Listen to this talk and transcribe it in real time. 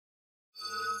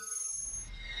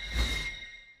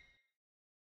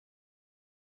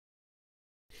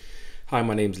Hi,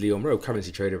 my name's Leo Moreau,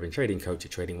 currency trader and trading coach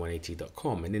at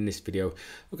trading180.com, and in this video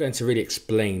we're going to really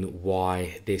explain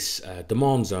why this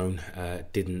demand zone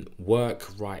didn't work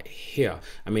right here.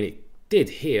 I mean, it did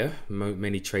here.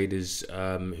 Many traders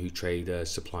who trade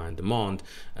supply and demand,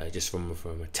 just from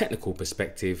a technical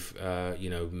perspective,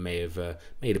 may have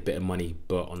made a bit of money,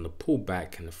 but on the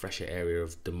pullback and the fresher area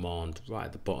of demand right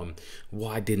at the bottom,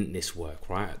 why didn't this work,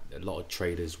 right? A lot of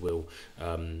traders will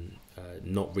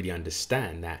not really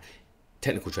understand that.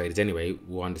 Technical traders anyway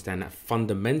will understand that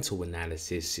fundamental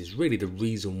analysis is really the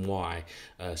reason why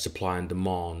supply and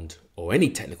demand or any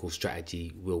technical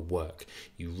strategy will work.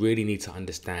 You really need to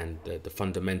understand the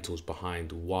fundamentals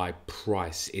behind why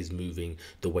price is moving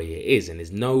the way it is, and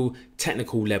there's no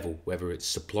technical level, whether it's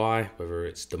supply, whether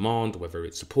it's demand, whether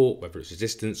it's support, whether it's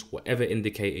resistance, whatever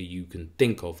indicator you can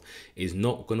think of is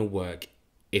not going to work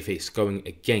if it's going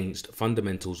against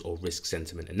fundamentals or risk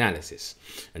sentiment analysis.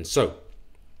 And so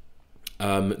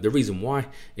the reason why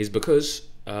is because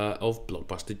of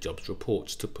blockbuster jobs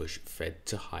reports to push Fed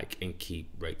to hike and keep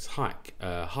rates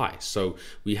high. So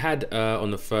we had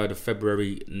on the 3rd of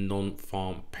February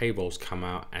non-farm payrolls come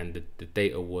out, and the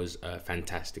data was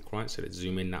fantastic, right? So let's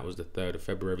zoom in. That was the 3rd of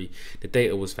February. The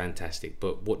data was fantastic,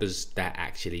 but what does that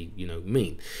actually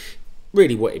mean?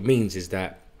 Really what it means is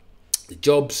that the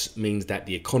jobs means that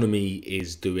the economy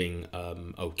is doing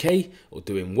okay or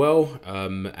doing well,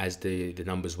 as the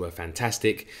numbers were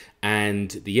fantastic,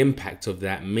 and the impact of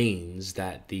that means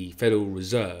that the Federal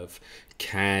Reserve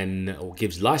can, or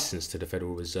gives license to the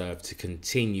Federal Reserve to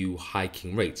continue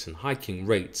hiking rates, and hiking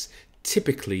rates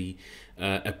typically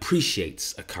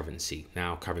appreciates a currency.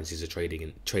 Now currencies are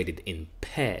traded in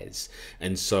pairs,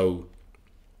 and so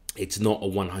it's not a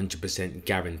 100%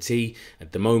 guarantee.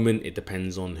 At the moment, it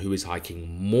depends on who is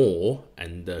hiking more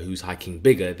and who's hiking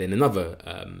bigger than another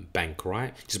bank,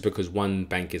 right? Just because one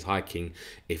bank is hiking,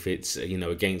 if it's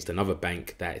against another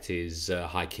bank that is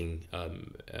hiking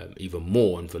even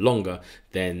more and for longer,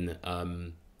 then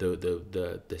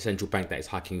the central bank that is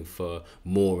hiking for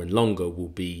more and longer will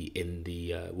be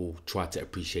will try to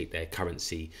appreciate their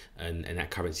currency, and that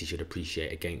currency should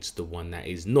appreciate against the one that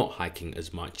is not hiking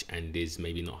as much and is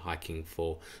maybe not hiking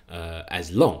for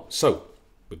as long. So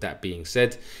with that being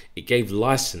said, it gave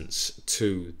license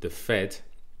to the Fed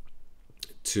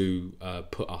to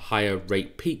put a higher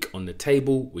rate peak on the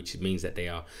table, which means that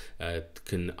they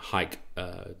can hike.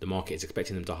 The market is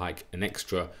expecting them to hike an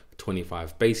extra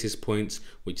 25 basis points,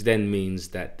 which then means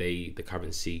that the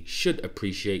currency should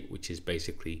appreciate, which is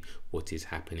basically what is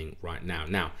happening right now.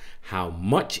 Now, how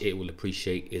much it will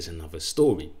appreciate is another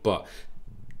story, but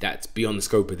that's beyond the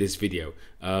scope of this video.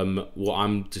 What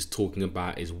I'm just talking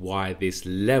about is why this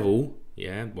level,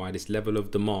 why this level of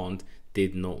demand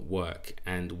did not work,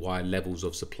 and why levels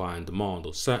of supply and demand,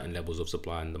 or certain levels of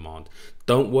supply and demand,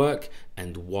 don't work,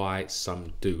 and why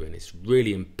some do. And it's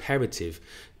really imperative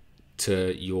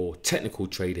to your technical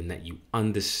trading that you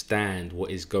understand what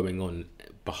is going on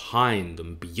behind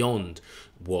and beyond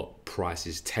what price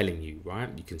is telling you, right?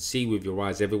 You can see with your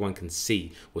eyes, everyone can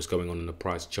see what's going on in the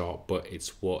price chart, but it's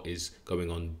what is going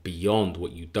on beyond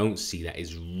what you don't see that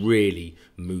is really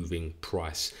moving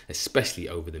price, especially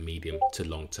over the medium to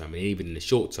long term. And even in the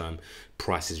short term,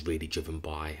 price is really driven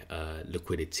by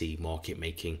liquidity, market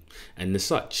making, and the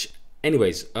such.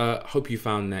 Anyways, hope you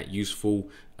found that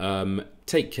useful.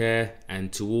 Take care, and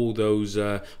to all those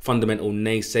fundamental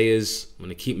naysayers, I'm going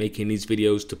to keep making these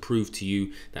videos to prove to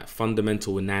you that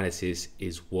fundamental analysis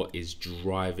is what is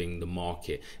driving the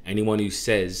market. Anyone who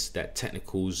says that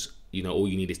technicals, all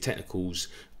you need is technicals,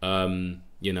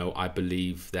 I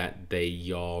believe that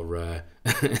they are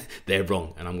they're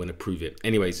wrong, and I'm going to prove it.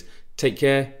 Anyways, take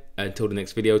care until the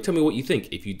next video. Tell me what you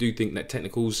think. If you do think that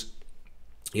technicals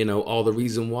are the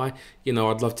reason why,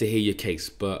 I'd love to hear your case,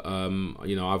 but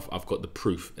I've got the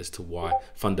proof as to why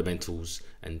fundamentals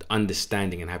and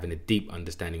understanding, and having a deep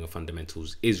understanding of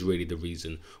fundamentals, is really the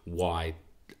reason why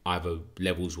either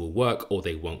levels will work or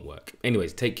they won't work.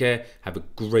 Anyways, take care, have a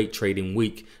great trading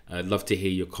week. I'd love to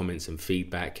hear your comments and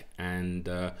feedback, and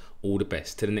all the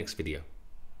best to the next video.